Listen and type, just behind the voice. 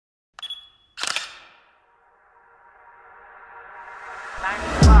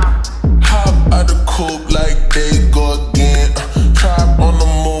Out the coupe like they go again. Tribe on the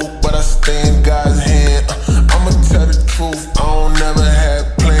move, but I stay in God's hand. I'ma tell the truth, I don't never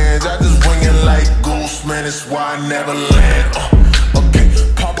have plans. I just wing it like Goose, man, that's why I never land. Okay,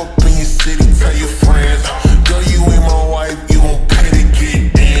 pop up in your city, tell your friends. Girl, you ain't my wife, you gon' pay to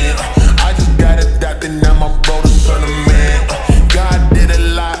get in. I just got adopted, now my bro the son of man. God did a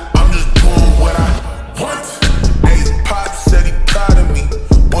lot, I'm just doing what I want. Hey, Pop said he proud of me.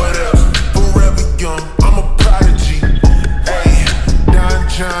 What else? Forever young, I'm a prodigy. Hey, Don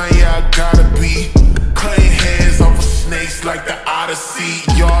John, yeah, I gotta be. Cutting heads off of snakes like the Odyssey.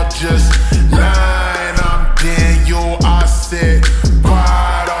 Y'all just lying, I'm Daniel. I said,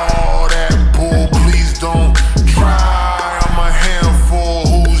 quiet all that bull, please don't try. I'm a handful,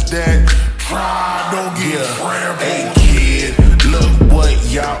 who's that? Try, don't get trampled. Hey kid, look what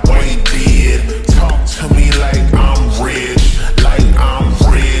Yahweh did. Talk to me like I'm rich, like I'm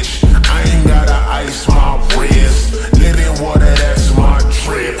rich. I ain't gotta ice my wrist. Living water, that's my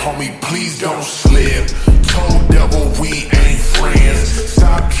trip. Homie, please don't slip. Told devil we ain't friends.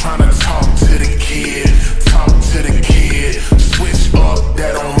 Stop trying to talk to the kid. Talk to the kid. Switch up,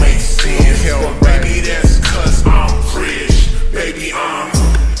 that don't make sense. Hell, baby, that's cause I'm rich. Baby, I'm.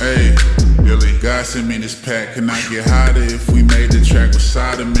 Hey, Billy, God sent me this pack. Can I get hotter if we made the track with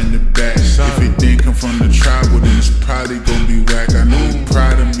Sodom in the back? If it didn't come from the tribe, well, then it's probably gonna be whack. I know you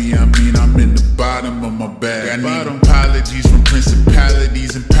proud of me, I mean, I'm in the bottom of my bag. I need apologies from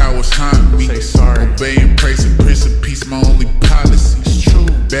principalities and powers haunt me. Say sorry. Obey and praise the Prince of Peace, my only policy. It's true.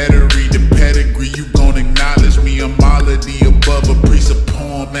 Better read the pedigree, you gon' acknowledge me. I'm all of the above, a priest, a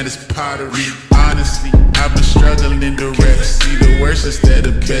poem, and it's pottery. Honestly, I've been struggling to rest. See the worst instead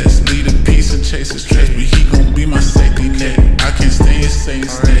of best. Lead a peace and chase the stress, but he gon' be my safety net. I can't stay in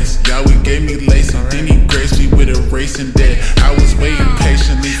Saints' nest. Yahweh gave me lace and then he graced me with a racing debt. I was waiting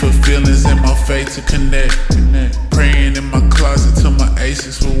patiently for feelings and my faith to connect. Praying in my closet till my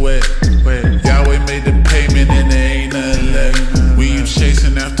aces were wet. Yahweh made the payment and there ain't nothing left. When you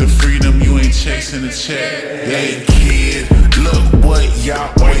chasing after freedom, you ain't chasing a check. Hey kid, look what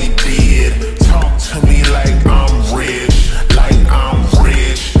Yahweh did. Talk to me like I'm rich, like I'm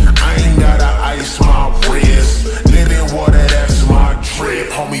rich. I ain't gotta ice my wrist. Living water, that's my trip.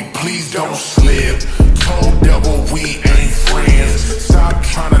 Homie, please don't slip. Told devil we ain't friends. Stop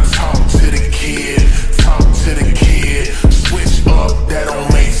trying to talk to the kid. Talk to the kid. Switch up, that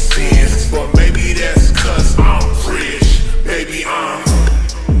don't make sense. But maybe that's cause I'm rich. Baby, I'm.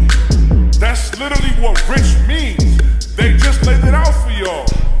 That's literally what rich means. They just laid it out for y'all.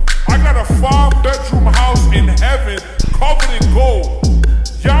 I got a 5